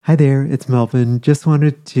Hi there, it's Melvin. Just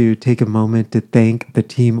wanted to take a moment to thank the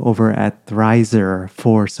team over at Thrizer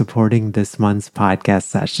for supporting this month's podcast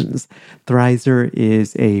sessions. Thrizer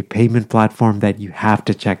is a payment platform that you have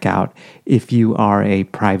to check out if you are a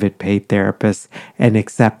private paid therapist and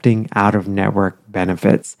accepting out-of-network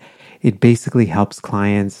benefits. It basically helps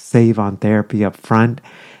clients save on therapy up front.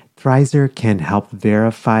 Thrizer can help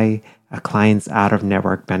verify a client's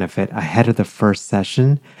out-of-network benefit ahead of the first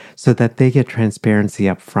session so that they get transparency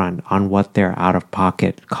up front on what their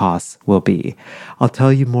out-of-pocket costs will be. I'll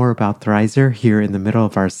tell you more about Thrizer here in the middle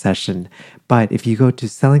of our session, but if you go to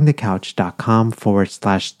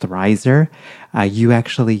sellingthecouch.com/Thrizer, you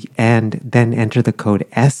actually and then enter the code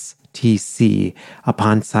STC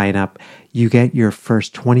upon sign up, you get your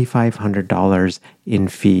first $2,500 in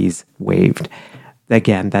fees waived.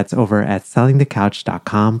 Again, that's over at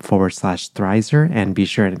sellingthecouch.com/Thrizer, and be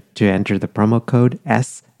sure to enter the promo code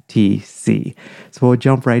STC. So we'll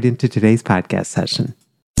jump right into today's podcast session.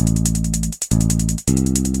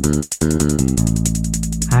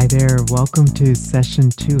 Hi there, welcome to session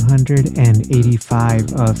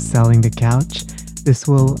 285 of Selling the Couch. This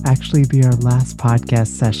will actually be our last podcast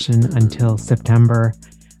session until September.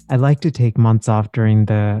 I like to take months off during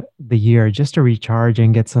the year just to recharge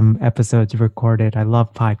and get some episodes recorded. I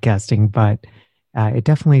love podcasting, but it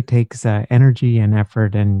definitely takes energy and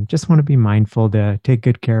effort, and just want to be mindful to take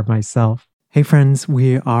good care of myself. Hey friends,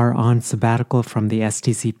 we are on sabbatical from the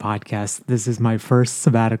STC podcast. This is my first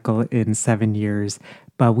sabbatical in 7 years,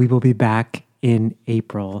 but we will be back in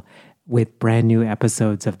April with brand new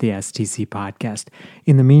episodes of the STC podcast.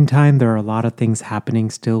 In the meantime, there are a lot of things happening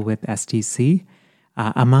still with STC.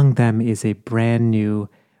 Among them is a brand new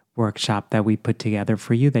workshop that we put together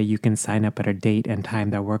for you that you can sign up at a date and time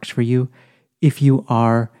that works for you. If you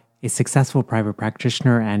are a successful private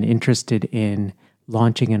practitioner and interested in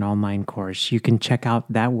launching an online course, you can check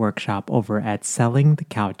out that workshop over at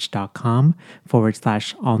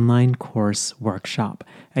sellingthecouch.com/online course workshop.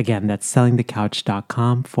 Again, that's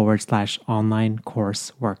sellingthecouch.com/online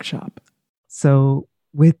course workshop. So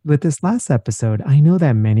with this last episode, I know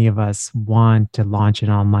that many of us want to launch an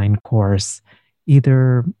online course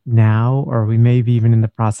either now, or we may be even in the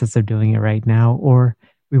process of doing it right now, or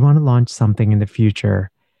we want to launch something in the future.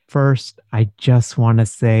 First, I just want to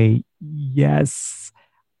say, yes,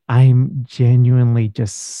 I'm genuinely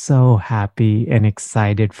just so happy and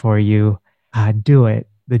excited for you. Do it.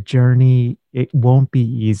 The journey, it won't be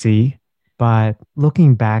easy, but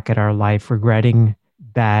looking back at our life, regretting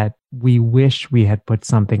that we wish we had put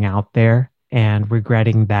something out there and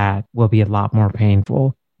regretting that will be a lot more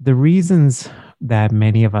painful. The reasons that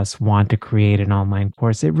many of us want to create an online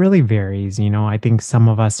course, it really varies. I think some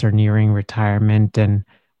of us are nearing retirement and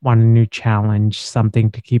want a new challenge, something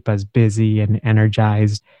to keep us busy and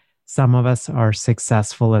energized. Some of us are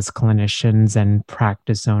successful as clinicians and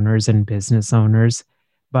practice owners and business owners,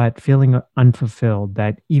 but feeling unfulfilled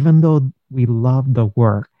that even though we love the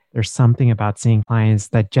work, there's something about seeing clients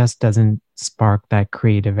that just doesn't spark that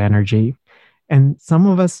creative energy. And some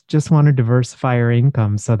of us just want to diversify our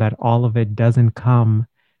income so that all of it doesn't come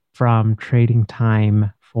from trading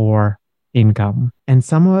time for income. And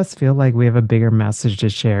some of us feel like we have a bigger message to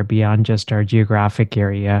share beyond just our geographic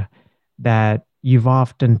area, that you've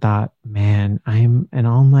often thought, man, I'm an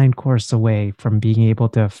online course away from being able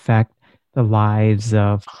to affect the lives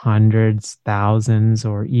of hundreds, thousands,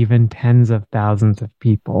 or even tens of thousands of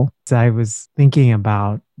people. As I was thinking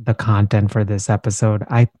about the content for this episode,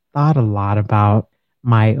 I thought a lot about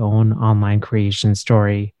my own online creation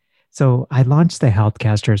story. So I launched the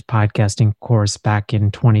Healthcasters podcasting course back in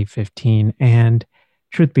 2015, and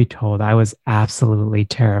truth be told, I was absolutely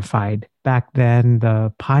terrified. Back then,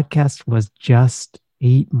 the podcast was just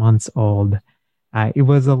 8 months old. It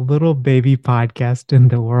was a little baby podcast in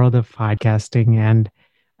the world of podcasting, and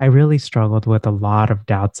I really struggled with a lot of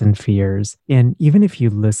doubts and fears. And even if you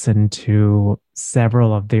listen to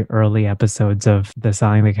several of the early episodes of the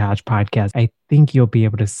Selling the Couch podcast, I think you'll be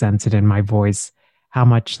able to sense it in my voice, how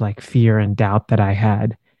much like fear and doubt that I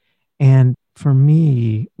had. And for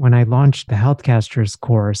me, when I launched the Healthcasters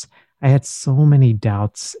course, I had so many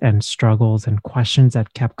doubts and struggles and questions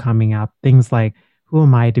that kept coming up. Things like, who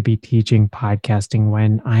am I to be teaching podcasting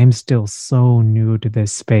when I'm still so new to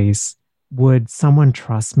this space? Would someone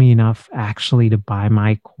trust me enough actually to buy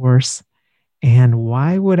my course? And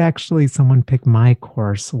why would actually someone pick my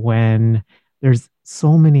course when there's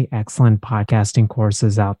so many excellent podcasting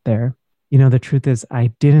courses out there? The truth is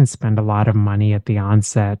I didn't spend a lot of money at the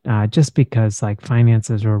onset just because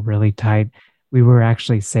finances were really tight. We were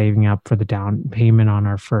actually saving up for the down payment on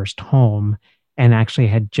our first home and actually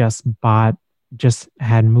had just bought just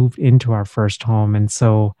had moved into our first home. And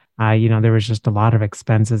so, there was just a lot of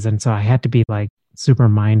expenses. And so I had to be like super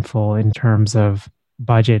mindful in terms of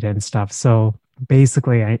budget and stuff. So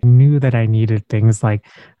basically, I knew that I needed things like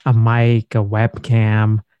a mic, a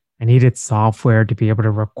webcam. I needed software to be able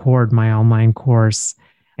to record my online course.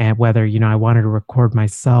 And whether, I wanted to record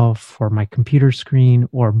myself or my computer screen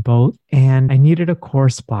or both. And I needed a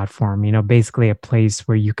course platform, basically a place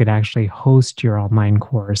where you could actually host your online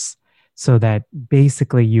course so that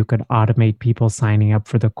basically you could automate people signing up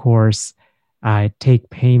for the course, take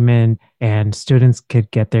payment, and students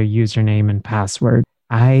could get their username and password.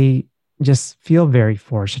 I just feel very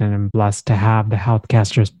fortunate and blessed to have the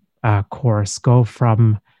Healthcasters course go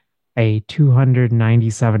from a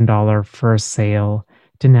 $297 first sale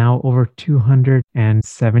to now over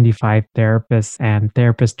 275 therapists and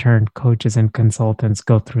therapist turned coaches and consultants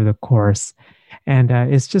go through the course. And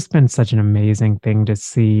it's just been such an amazing thing to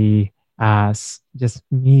see just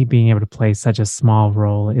me being able to play such a small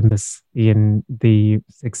role in the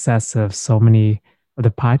success of so many of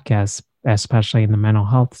the podcasts, especially in the mental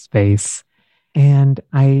health space. And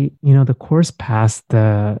the course passed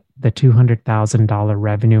the $200,000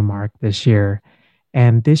 revenue mark this year.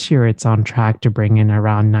 And this year it's on track to bring in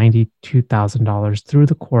around $92,000 through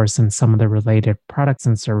the course and some of the related products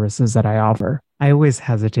and services that I offer. I always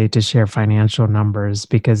hesitate to share financial numbers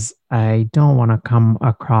because I don't want to come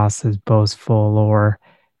across as boastful or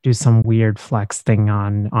do some weird flex thing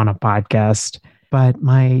on a podcast. But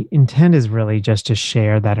my intent is really just to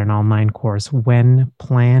share that an online course, when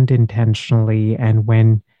planned intentionally and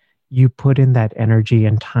when you put in that energy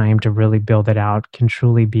and time to really build it out, can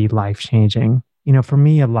truly be life changing. I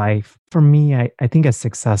think a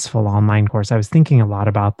successful online course, I was thinking a lot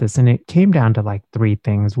about this and it came down to like three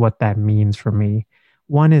things, what that means for me.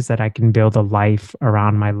 One is that I can build a life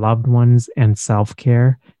around my loved ones and self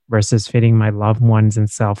care versus fitting my loved ones and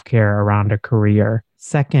self care around a career.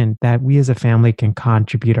 Second, that we as a family can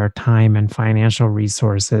contribute our time and financial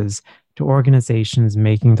resources to organizations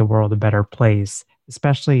making the world a better place,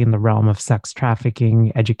 especially in the realm of sex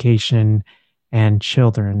trafficking, education, and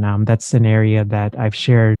children. That's an area that I've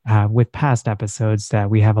shared with past episodes that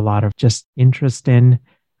we have a lot of just interest in.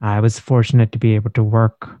 I was fortunate to be able to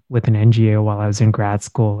work with an NGO while I was in grad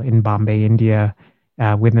school in Bombay, India,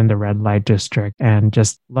 within the red light district, and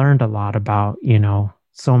just learned a lot about,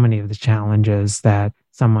 so many of the challenges that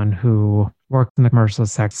someone who works in the commercial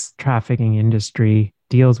sex trafficking industry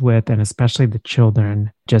deals with, and especially the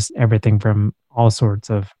children, just everything from all sorts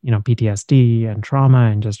of, PTSD and trauma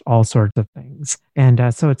and just all sorts of things.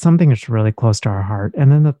 And so it's something that's really close to our heart.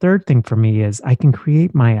 And then the third thing for me is I can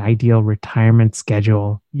create my ideal retirement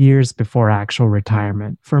schedule years before actual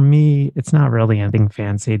retirement. For me, it's not really anything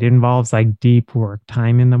fancy. It involves like deep work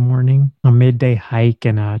time in the morning, a midday hike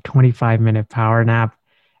and a 25-minute power nap,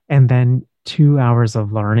 and then 2 hours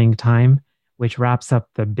of learning time, which wraps up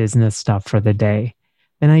the business stuff for the day.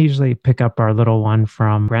 Then I usually pick up our little one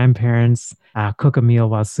from grandparents, cook a meal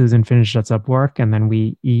while Susan finishes up work, and then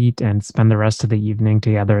we eat and spend the rest of the evening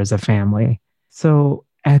together as a family. So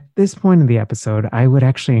at this point in the episode, I would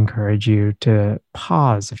actually encourage you to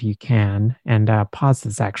pause if you can and pause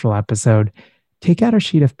this actual episode. Take out a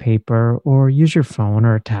sheet of paper or use your phone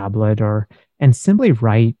or a tablet and simply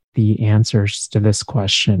write the answers to this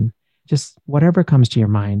question. Just whatever comes to your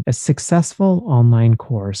mind. A successful online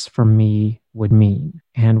course for me would mean,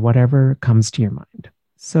 and whatever comes to your mind.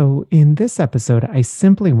 So in this episode, I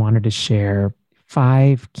simply wanted to share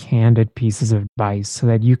 5 candid pieces of advice so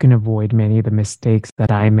that you can avoid many of the mistakes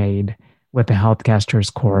that I made with the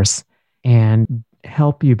Healthcasters course and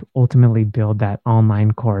help you ultimately build that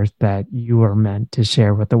online course that you are meant to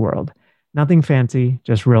share with the world. Nothing fancy,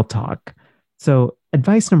 just real talk. So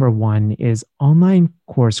advice number 1 is online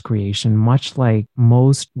course creation, much like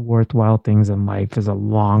most worthwhile things in life, is a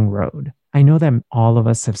long road. I know that all of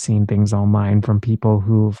us have seen things online from people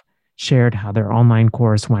who've shared how their online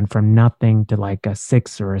course went from nothing to like a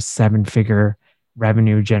 6 or a 7-figure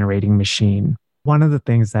revenue generating machine. One of the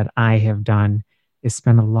things that I have done is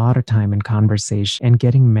spend a lot of time in conversation and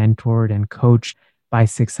getting mentored and coached by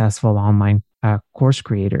successful online course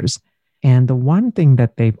creators. And the one thing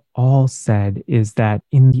that they've all said is that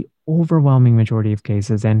in the overwhelming majority of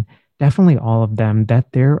cases, and definitely all of them,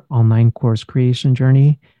 that their online course creation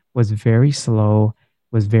journey was very slow,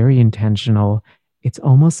 was very intentional. It's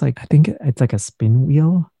almost like, I think it's like a spin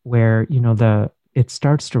wheel where, it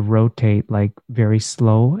starts to rotate like very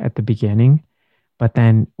slow at the beginning, but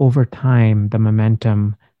then over time, the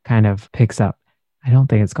momentum kind of picks up. I don't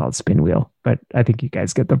think it's called spin wheel, but I think you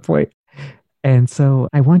guys get the point. And so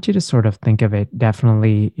I want you to sort of think of it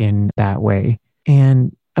definitely in that way.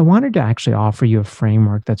 And I wanted to actually offer you a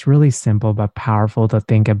framework that's really simple but powerful to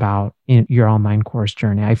think about in your online course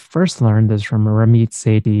journey. I first learned this from Ramit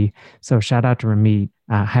Sethi. So shout out to Ramit.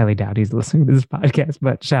 Highly doubt he's listening to this podcast,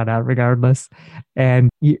 but shout out regardless.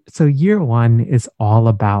 So year one is all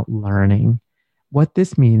about learning. What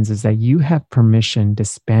this means is that you have permission to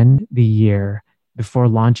spend the year before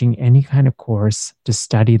launching any kind of course to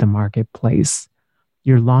study the marketplace.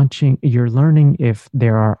 You're learning if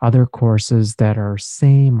there are other courses that are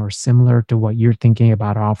same or similar to what you're thinking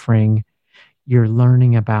about offering. You're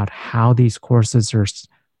learning about how these courses are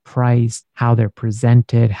priced, how they're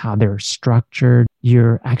presented, how they're structured.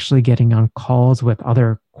 You're actually getting on calls with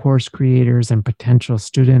other course creators and potential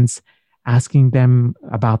students, asking them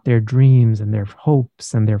about their dreams and their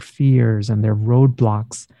hopes and their fears and their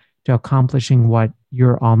roadblocks to accomplishing what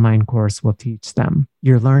your online course will teach them.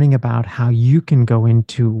 You're learning about how you can go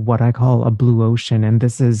into what I call a blue ocean. And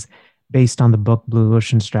this is based on the book Blue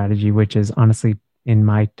Ocean Strategy, which is honestly in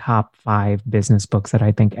my top 5 business books that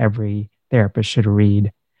I think every therapist should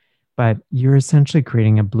read. But you're essentially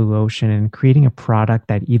creating a blue ocean and creating a product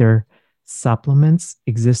that either supplements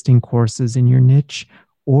existing courses in your niche,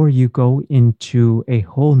 or you go into a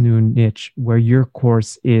whole new niche where your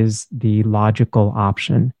course is the logical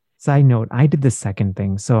option. Side note, I did the second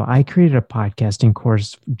thing. So I created a podcasting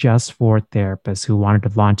course just for therapists who wanted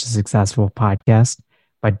to launch a successful podcast,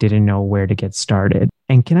 but didn't know where to get started.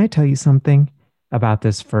 And can I tell you something about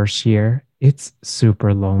this first year? It's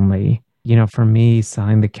super lonely. For me,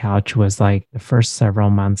 selling the couch was like the first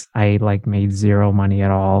several months, I like made zero money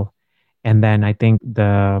at all. And then I think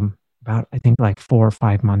like 4 or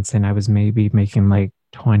 5 months in, I was maybe making like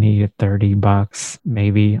 20 to 30 bucks,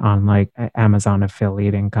 maybe on like Amazon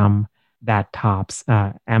affiliate income that tops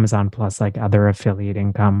Amazon plus like other affiliate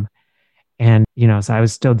income. And, so I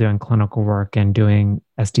was still doing clinical work and doing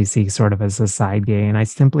STC sort of as a side gig. And I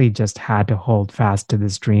simply just had to hold fast to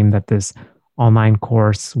this dream that this online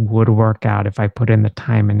course would work out if I put in the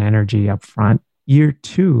time and energy up front. Year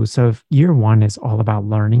two, so if year one is all about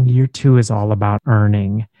learning, year two is all about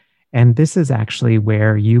earning. And this is actually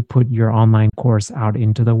where you put your online course out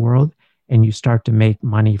into the world and you start to make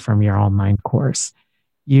money from your online course.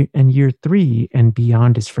 And year three and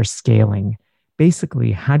beyond is for scaling.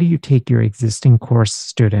 Basically, how do you take your existing course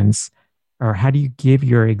students, or how do you give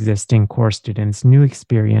your existing course students new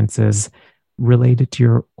experiences related to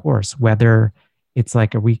your course, whether it's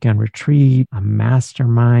like a weekend retreat, a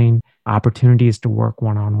mastermind, opportunities to work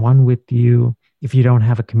one-on-one with you. If you don't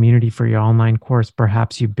have a community for your online course,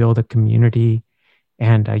 perhaps you build a community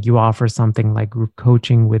and you offer something like group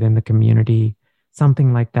coaching within the community,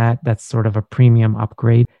 something like that. That's sort of a premium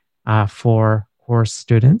upgrade for course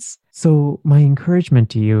students. So my encouragement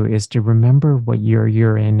to you is to remember what year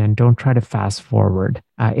you're in and don't try to fast forward.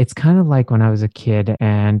 It's kind of like when I was a kid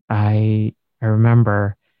and I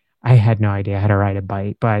remember I had no idea how to ride a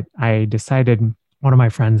bike, but I decided one of my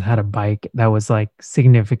friends had a bike that was like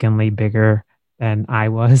significantly bigger than I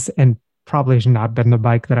was and probably should not have been the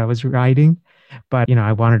bike that I was riding. But,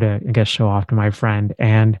 I wanted to, I guess, show off to my friend.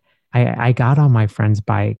 And I got on my friend's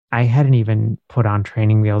bike. I hadn't even put on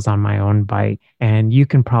training wheels on my own bike. And you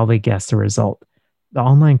can probably guess the result. The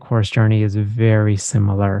online course journey is very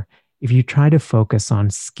similar. If you try to focus on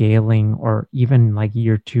scaling or even like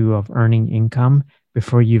year two of earning income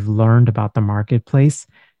before you've learned about the marketplace,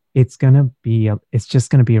 it's just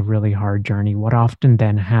going to be a really hard journey. What often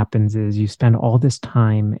then happens is you spend all this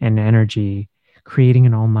time and energy creating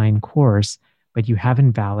an online course, but you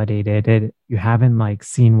haven't validated it. You haven't like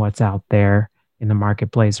seen what's out there in the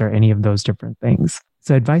marketplace or any of those different things.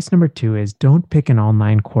 So advice number 2 is don't pick an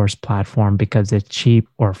online course platform because it's cheap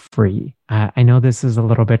or free. I know this is a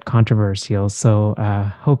little bit controversial, so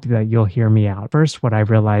hope that you'll hear me out. First, what I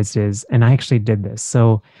realized is, and I actually did this.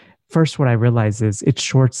 So first, what I realized is it's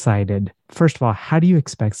short-sighted. First of all, how do you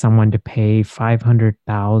expect someone to pay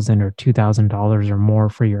 $500,000 or $2,000 or more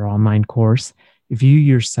for your online course if you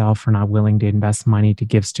yourself are not willing to invest money to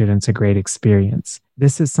give students a great experience?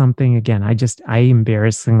 This is something, again, I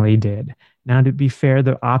embarrassingly did. Now, to be fair,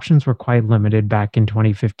 the options were quite limited back in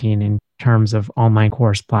 2015 in terms of online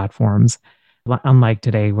course platforms, unlike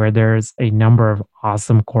today, where there's a number of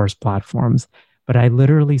awesome course platforms. But I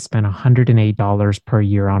literally spent $108 per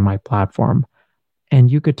year on my platform. And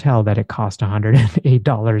you could tell that it cost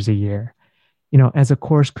 $108 a year. As a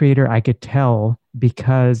course creator, I could tell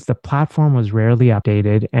because the platform was rarely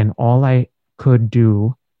updated. And all I could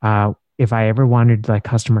do, if I ever wanted like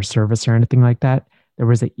customer service or anything like that, there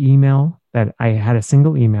was an email that I had, a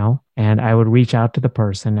single email, and I would reach out to the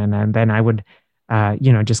person. And then I would,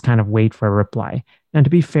 just kind of wait for a reply. And to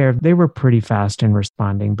be fair, they were pretty fast in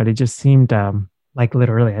responding, but it just seemed Like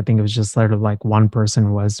literally, I think it was just sort of like one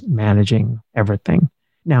person was managing everything.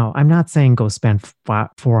 Now, I'm not saying go spend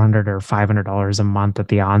 400 or $500 a month at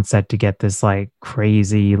the onset to get this like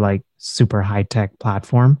crazy, like super high tech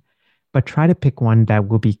platform, but try to pick one that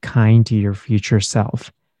will be kind to your future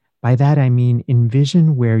self. By that, I mean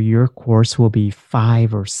envision where your course will be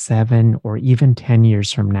 5 or 7 or even 10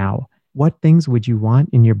 years from now. What things would you want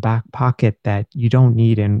in your back pocket that you don't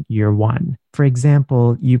need in year one? For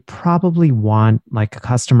example, you probably want like a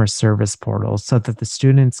customer service portal so that the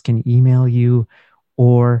students can email you,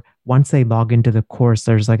 or once they log into the course,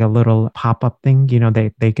 there's like a little pop-up thing,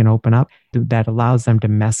 they can open up that allows them to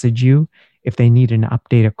message you if they need an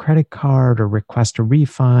update a credit card or request a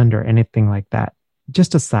refund or anything like that.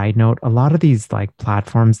 Just a side note, a lot of these like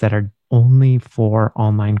platforms that are only for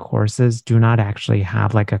online courses do not actually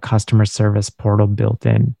have like a customer service portal built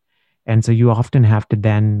in. And so you often have to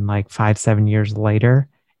then, like 5, 7 years later,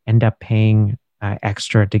 end up paying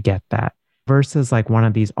extra to get that versus like one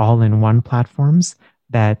of these all in one platforms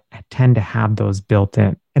that tend to have those built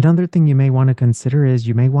in. Another thing you may want to consider is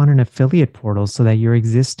you may want an affiliate portal so that your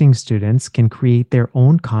existing students can create their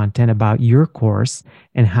own content about your course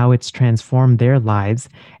and how it's transformed their lives.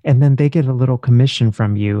 And then they get a little commission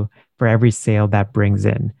from you for every sale that brings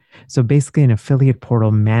in. So basically, an affiliate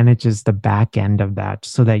portal manages the back end of that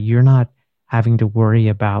so that you're not having to worry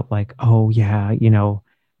about, like, oh, yeah,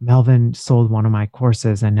 Melvin sold one of my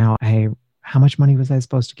courses and now how much money was I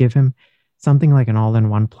supposed to give him? Something like an all in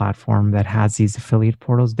one platform that has these affiliate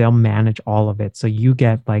portals, they'll manage all of it. So you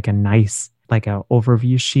get like a nice, like a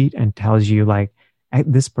overview sheet and tells you like,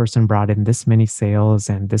 this person brought in this many sales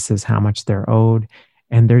and this is how much they're owed.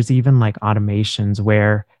 And there's even like automations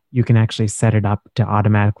where you can actually set it up to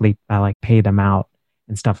automatically like pay them out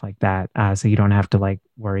and stuff like that. So you don't have to like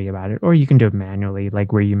worry about it, or you can do it manually,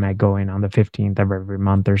 like where you might go in on the 15th of every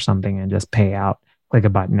month or something and just pay out, click a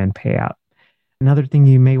button and pay out. Another thing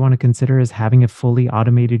you may want to consider is having a fully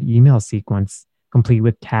automated email sequence complete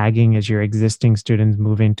with tagging as your existing students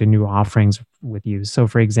move into new offerings with you. So,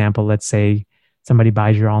 for example, let's say somebody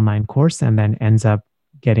buys your online course and then ends up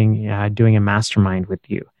getting doing a mastermind with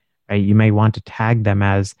you, right? You may want to tag them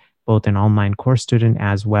as both an online course student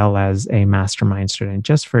as well as a mastermind student,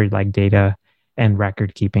 just for like data and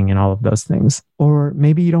record keeping and all of those things. Or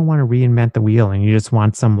maybe you don't want to reinvent the wheel and you just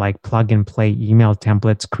want some like plug and play email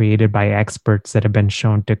templates created by experts that have been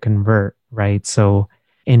shown to convert, right? So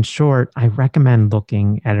in short, I recommend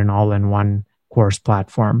looking at an all-in-one course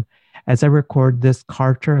platform. As I record this,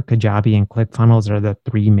 Kartra, Kajabi, and ClickFunnels are the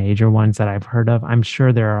three major ones that I've heard of. I'm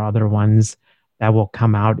sure there are other ones that will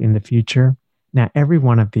come out in the future. Now, every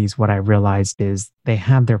one of these, what I realized is they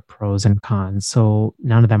have their pros and cons. So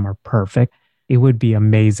none of them are perfect. It would be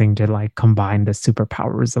amazing to like combine the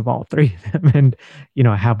superpowers of all three of them and,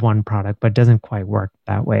 have one product, but it doesn't quite work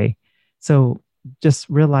that way. So just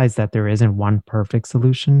realize that there isn't one perfect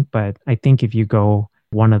solution, but I think if you go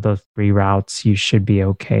one of those three routes, you should be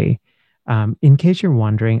okay. In case you're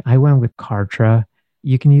wondering, I went with Kartra.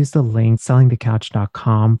 You can use the link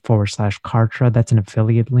sellingthecouch.com/Kartra. That's an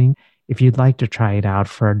affiliate link. If you'd like to try it out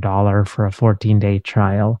for $1 for a 14-day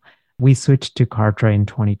trial. We switched to Kartra in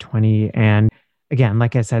 2020. And again,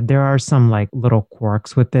 like I said, there are some like little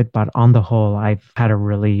quirks with it, but on the whole, I've had a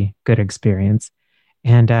really good experience.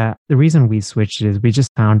 And the reason we switched is we just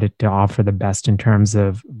found it to offer the best in terms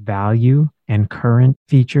of value and current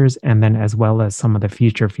features, and then as well as some of the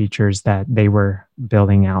future features that they were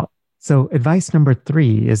building out. So, advice number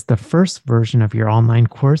 3 is the first version of your online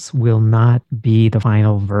course will not be the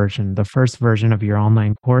final version. The first version of your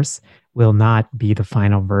online course will not be the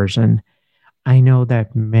final version. I know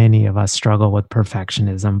that many of us struggle with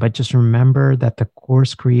perfectionism, but just remember that the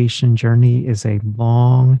course creation journey is a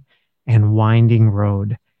long and winding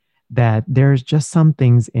road, that there's just some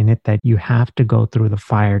things in it that you have to go through the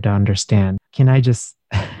fire to understand. Can I just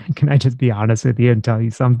be honest with you and tell you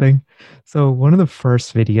something? So one of the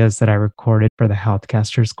first videos that I recorded for the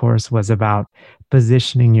Healthcasters course was about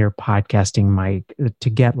positioning your podcasting mic to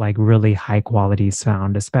get like really high quality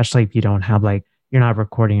sound, especially if you don't have like you're not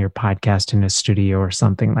recording your podcast in a studio or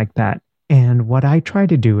something like that. And what I try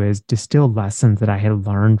to do is distill lessons that I had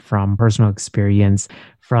learned from personal experience,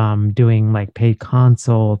 from doing like paid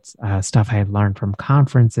consults, stuff I had learned from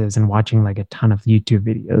conferences and watching like a ton of YouTube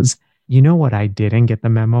videos. You know what I didn't get the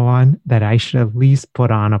memo on? That I should at least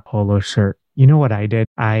put on a polo shirt. You know what I did?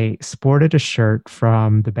 I sported a shirt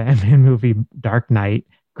from the Batman movie Dark Knight.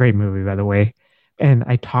 Great movie, by the way. And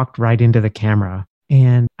I talked right into the camera.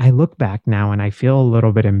 And I look back now and I feel a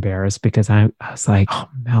little bit embarrassed because I was like, oh,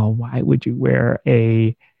 Mel, why would you wear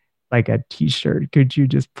a t-shirt? Could you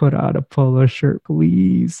just put on a polo shirt,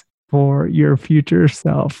 please? for your future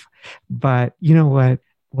self. But you know what?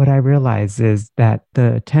 What I realize is that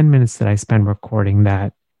the 10 minutes that I spend recording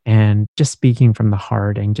that and just speaking from the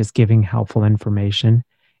heart and just giving helpful information,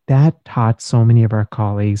 that taught so many of our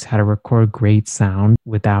colleagues how to record great sound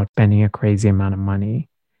without spending a crazy amount of money.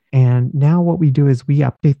 And now what we do is we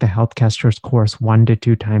update the Healthcasters course 1 to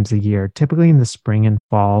 2 times a year, typically in the spring and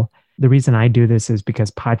fall. The reason I do this is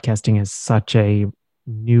because podcasting is such a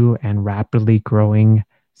new and rapidly growing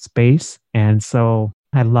space. And so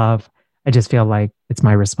I just feel like it's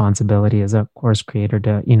my responsibility as a course creator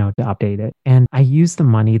to update it. And I use the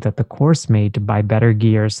money that the course made to buy better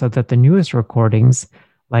gear so that the newest recordings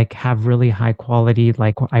like have really high quality.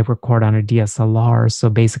 Like I record on a DSLR. So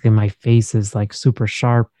basically my face is like super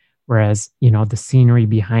sharp. Whereas, the scenery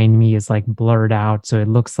behind me is like blurred out. So it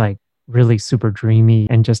looks like really super dreamy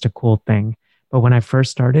and just a cool thing. But when I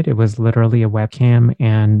first started, it was literally a webcam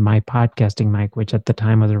and my podcasting mic, which at the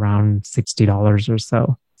time was around $60 or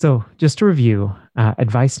so. So just to review,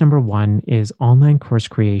 advice number one is online course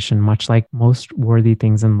creation, much like most worthy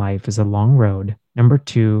things in life, is a long road. Number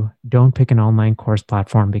two, don't pick an online course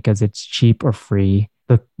platform because it's cheap or free.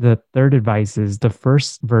 The third advice is the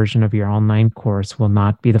first version of your online course will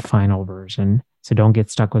not be the final version. So don't get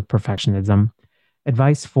stuck with perfectionism.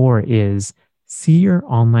 Advice four is see your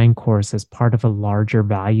online course as part of a larger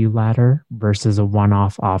value ladder versus a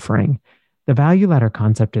one-off offering. The value ladder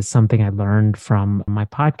concept is something I learned from my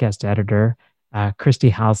podcast editor,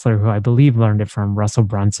 Christy Hausler, who I believe learned it from Russell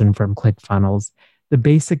Brunson from ClickFunnels. The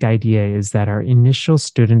basic idea is that our initial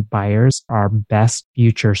student buyers are best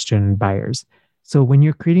future student buyers. So when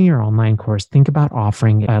you're creating your online course, think about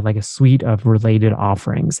offering like a suite of related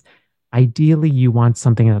offerings. Ideally, you want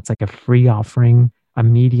something that's like a free offering, a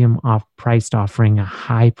medium off priced offering, a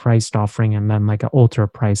high priced offering, and then like an ultra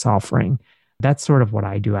price offering. That's sort of what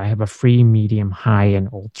I do. I have a free, medium, high, and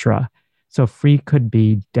ultra. So free could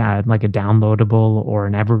be like a downloadable or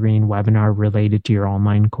an evergreen webinar related to your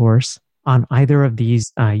online course. On either of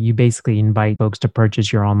these, you basically invite folks to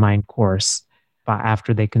purchase your online course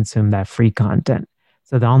after they consume that free content.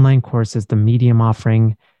 So the online course is the medium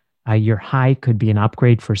offering. Your high could be an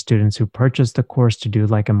upgrade for students who purchase the course to do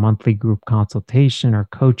like a monthly group consultation or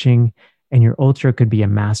coaching. And your ultra could be a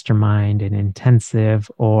mastermind, an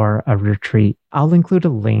intensive, or a retreat. I'll include a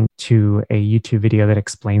link to a YouTube video that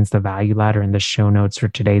explains the value ladder in the show notes for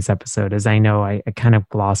today's episode, as I know I kind of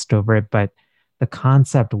glossed over it, but the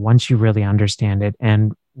concept, once you really understand it,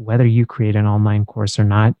 and whether you create an online course or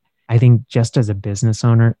not, I think just as a business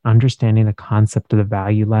owner, understanding the concept of the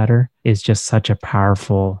value ladder is just such a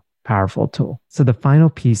powerful tool. So the final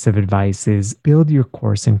piece of advice is build your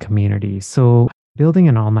course in community. So building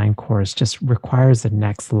an online course just requires the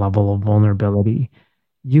next level of vulnerability.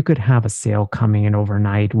 You could have a sale coming in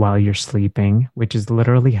overnight while you're sleeping, which has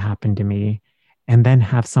literally happened to me, and then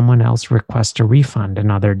have someone else request a refund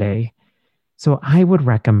another day. So I would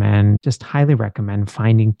highly recommend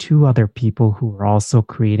finding 2 other people who are also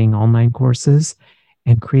creating online courses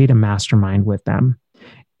and create a mastermind with them.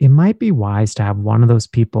 It might be wise to have one of those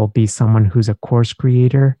people be someone who's a course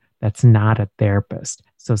creator that's not a therapist.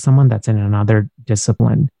 So someone that's in another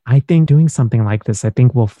discipline. I think doing something like this,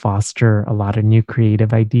 will foster a lot of new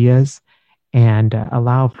creative ideas and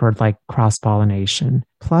allow for like cross-pollination.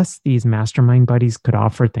 Plus, these mastermind buddies could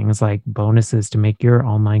offer things like bonuses to make your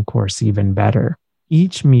online course even better.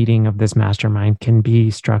 Each meeting of this mastermind can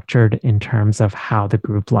be structured in terms of how the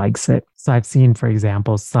group likes it. So I've seen, for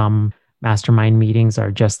example, some mastermind meetings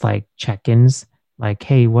are just like check-ins, like,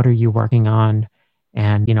 hey, what are you working on?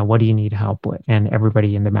 And, what do you need help with? And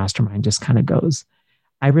everybody in the mastermind just kind of goes.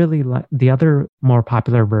 I really like the other more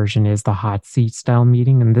popular version is the hot seat style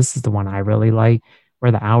meeting. And this is the one I really like,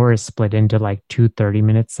 where the hour is split into like 2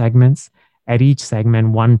 30-minute segments. At each segment,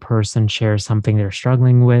 one person shares something they're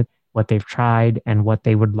struggling with, what they've tried, and what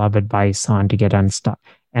they would love advice on to get unstuck.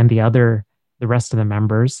 And the rest of the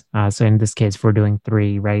members, so in this case, if we're doing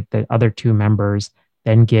 3, right? The other 2 members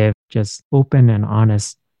then give just open and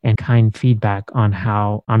honest and kind feedback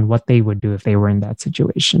on what they would do if they were in that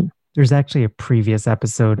situation. There's actually a previous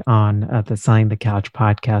episode on the Selling the Couch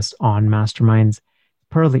podcast on masterminds,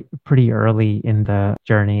 pretty early in the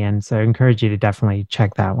journey. And so I encourage you to definitely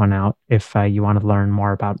check that one out if you want to learn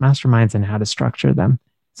more about masterminds and how to structure them.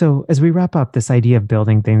 So as we wrap up, this idea of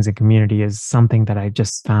building things in community is something that I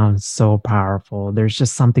just found so powerful. There's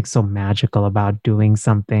just something so magical about doing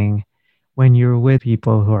something when you're with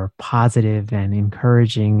people who are positive and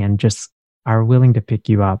encouraging and just are willing to pick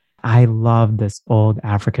you up. I love this old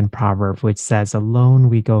African proverb, which says, alone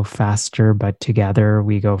we go faster, but together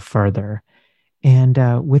we go further. And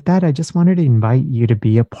with that, I just wanted to invite you to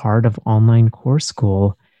be a part of Online Course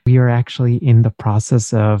School. We are actually in the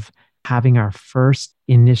process of having our first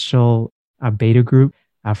initial beta group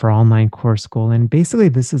for online course school. And basically,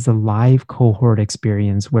 this is a live cohort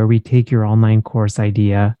experience where we take your online course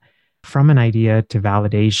idea from an idea to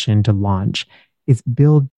validation to launch. It's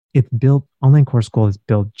built, online course school is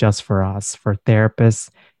built just for us, for therapists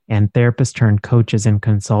and therapists turned coaches and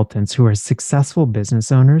consultants who are successful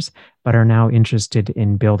business owners, but are now interested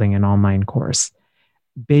in building an online course.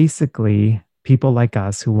 Basically, people like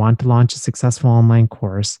us who want to launch a successful online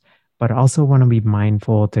course, but also want to be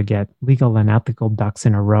mindful to get legal and ethical ducks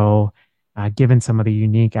in a row, given some of the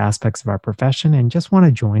unique aspects of our profession, and just want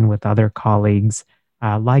to join with other colleagues,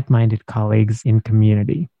 like minded colleagues in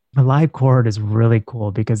community. A live cohort is really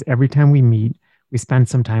cool because every time we meet, we spend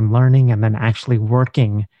some time learning and then actually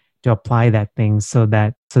working to apply that thing so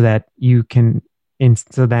that you can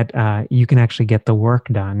actually get the work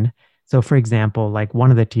done. So, for example, like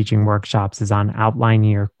one of the teaching workshops is on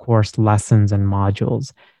outlining your course lessons and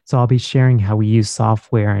modules. So, I'll be sharing how we use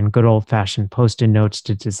software and good old fashioned post it notes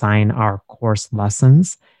to design our course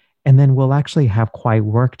lessons. And then we'll actually have quiet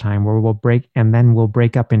work time where we'll break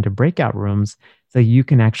up into breakout rooms so you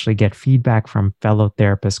can actually get feedback from fellow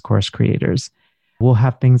therapist course creators. We'll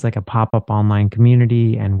have things like a pop up online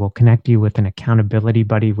community and we'll connect you with an accountability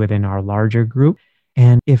buddy within our larger group.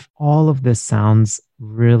 And if all of this sounds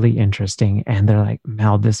really interesting and they're like,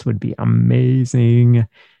 Mel, this would be amazing,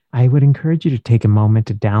 I would encourage you to take a moment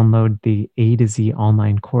to download the A to Z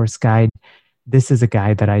online course guide. This is a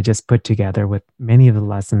guide that I just put together with many of the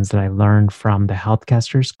lessons that I learned from the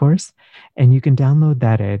Healthcasters course. And you can download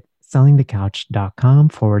that at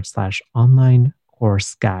sellingthecouch.com/online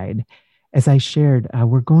course guide. As I shared,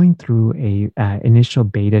 we're going through a initial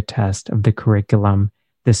beta test of the curriculum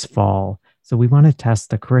this fall. So we want to test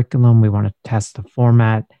the curriculum. We want to test the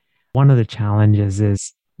format. One of the challenges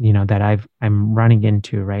is, that I'm running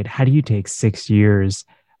into, right? How do you take 6 years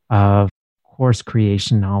of course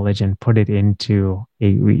creation knowledge and put it into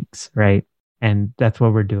 8 weeks, right? And that's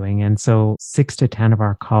what we're doing. And so 6 to 10 of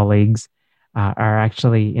our colleagues are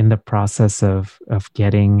actually in the process of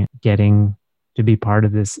getting to be part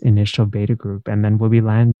of this initial beta group, and then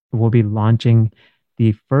we'll be launching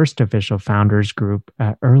the first official founders group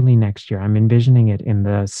early next year. I'm envisioning it in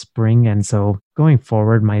the spring, and so going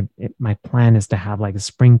forward, my plan is to have like a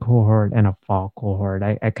spring cohort and a fall cohort.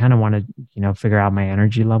 I kind of want to figure out my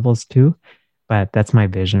energy levels too, but that's my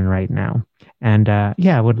vision right now. And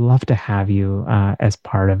yeah, I would love to have you as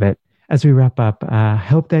part of it. As we wrap up, I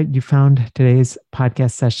hope that you found today's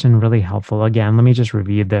podcast session really helpful. Again, let me just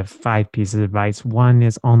review the 5 pieces of advice. One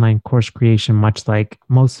is online course creation, much like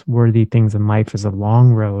most worthy things in life, is a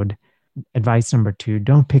long road. Advice number 2,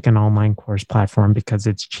 don't pick an online course platform because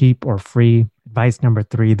it's cheap or free. Advice number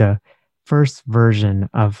 3, the first version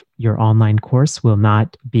of your online course will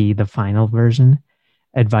not be the final version.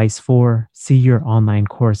 Advice 4, see your online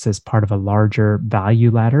course as part of a larger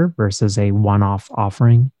value ladder versus a one-off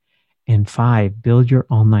offering. And 5, build your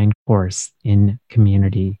online course in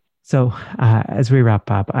community. So as we wrap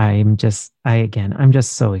up, I'm just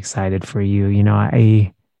so excited for you.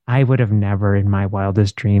 I would have never in my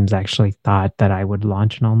wildest dreams actually thought that I would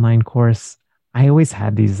launch an online course. I always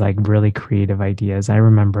had these like really creative ideas. I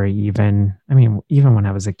remember even when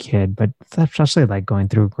I was a kid, but especially like going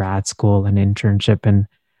through grad school and internship and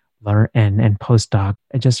learn and postdoc.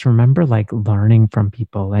 I just remember like learning from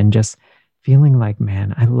people and just feeling like,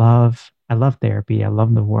 man, I love therapy. I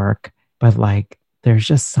love the work, but like, there's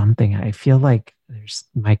just something I feel like there's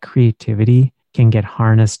my creativity can get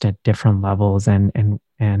harnessed at different levels and in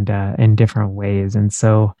different ways. And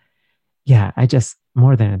so, yeah,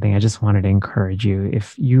 more than anything, I just wanted to encourage you.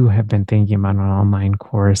 If you have been thinking about an online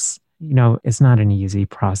course, it's not an easy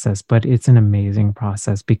process, but it's an amazing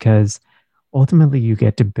process because ultimately you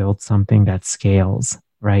get to build something that scales,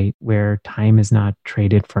 right? Where time is not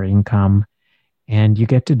traded for income, and you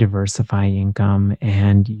get to diversify income,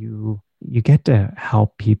 and you get to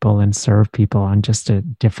help people and serve people on just a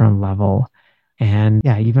different level. And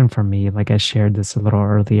yeah, even for me, like I shared this a little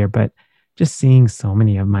earlier, but just seeing so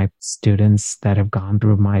many of my students that have gone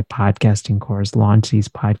through my podcasting course launch these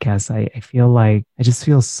podcasts, I feel like I just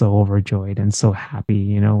feel so overjoyed and so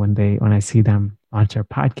happy, when I see them launch their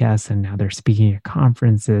podcasts and now they're speaking at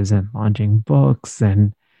conferences and launching books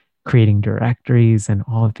and creating directories and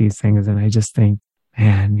all of these things. And I just think,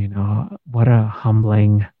 man, what a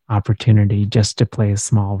humbling opportunity just to play a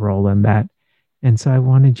small role in that. And so I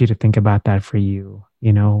wanted you to think about that for you.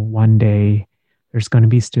 One day there's going to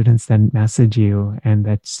be students that message you and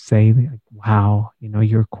that say, like, wow,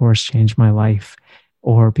 your course changed my life.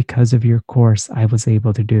 Or because of your course, I was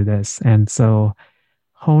able to do this. And so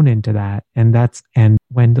hone into that. And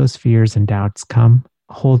when those fears and doubts come,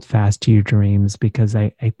 hold fast to your dreams, because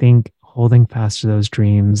I think holding fast to those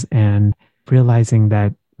dreams and realizing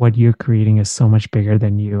that what you're creating is so much bigger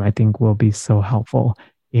than you, I think will be so helpful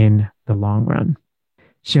in the long run.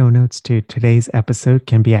 Show notes to today's episode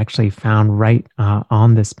can be actually found right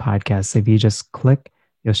on this podcast. So if you just click,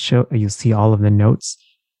 you'll see all of the notes.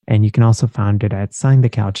 And you can also find it at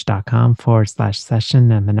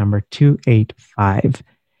sellingthecouch.com/session and the number 285.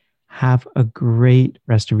 Have a great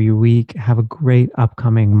rest of your week. Have a great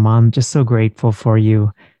upcoming month. Just so grateful for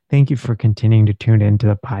you. Thank you for continuing to tune into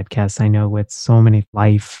the podcast. I know with so many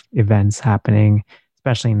life events happening,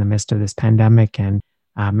 especially in the midst of this pandemic, and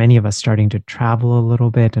many of us starting to travel a little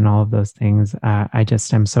bit and all of those things, I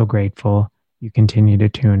just am so grateful you continue to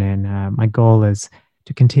tune in. My goal is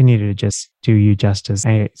to continue to just do you justice.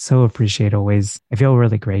 I so appreciate always. I feel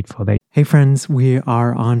really grateful that. Hey friends, we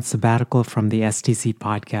are on sabbatical from the STC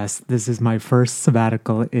podcast. This is my first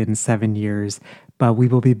sabbatical in 7 years, but we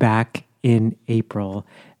will be back in April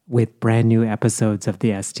with brand new episodes of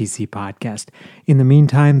the STC podcast. In the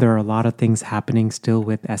meantime, there are a lot of things happening still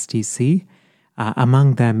with STC.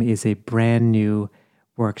 Among them is a brand new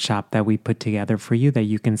workshop that we put together for you that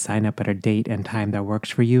you can sign up at a date and time that works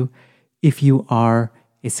for you. If you are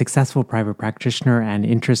a successful private practitioner and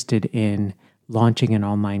interested in launching an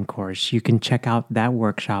online course, you can check out that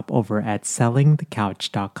workshop over at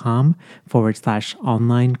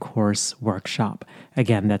sellingthecouch.com/online course workshop.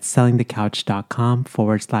 Again, that's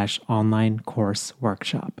sellingthecouch.com/online course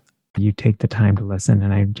workshop. You take the time to listen,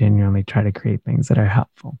 and I genuinely try to create things that are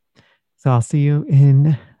helpful. So I'll see you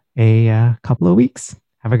in a couple of weeks.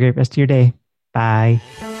 Have a great rest of your day. Bye.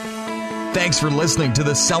 Thanks for listening to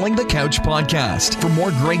the Selling the Couch podcast. For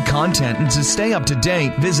more great content and to stay up to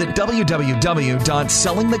date, visit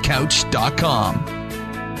www.sellingthecouch.com.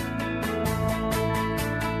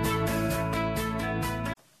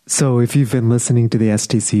 So if you've been listening to the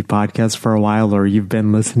STC podcast for a while, or you've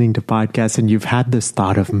been listening to podcasts and you've had this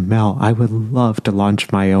thought of, Mel, I would love to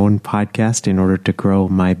launch my own podcast in order to grow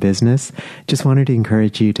my business, just wanted to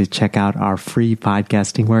encourage you to check out our free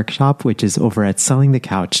podcasting workshop, which is over at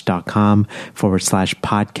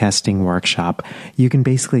sellingthecouch.com/podcasting workshop. You can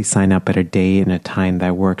basically sign up at a day and a time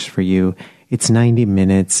that works for you. It's 90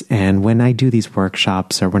 minutes. And when I do these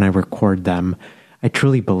workshops or when I record them, I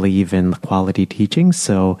truly believe in the quality teaching,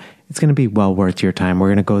 so it's going to be well worth your time. We're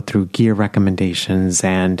going to go through gear recommendations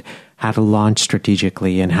and how to launch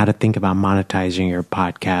strategically and how to think about monetizing your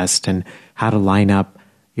podcast and how to line up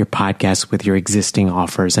your podcast with your existing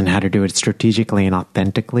offers and how to do it strategically and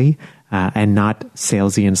authentically and not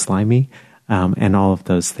salesy and slimy and all of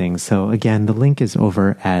those things. So again, the link is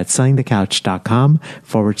over at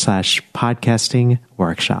sellingthecouch.com/podcasting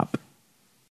workshop.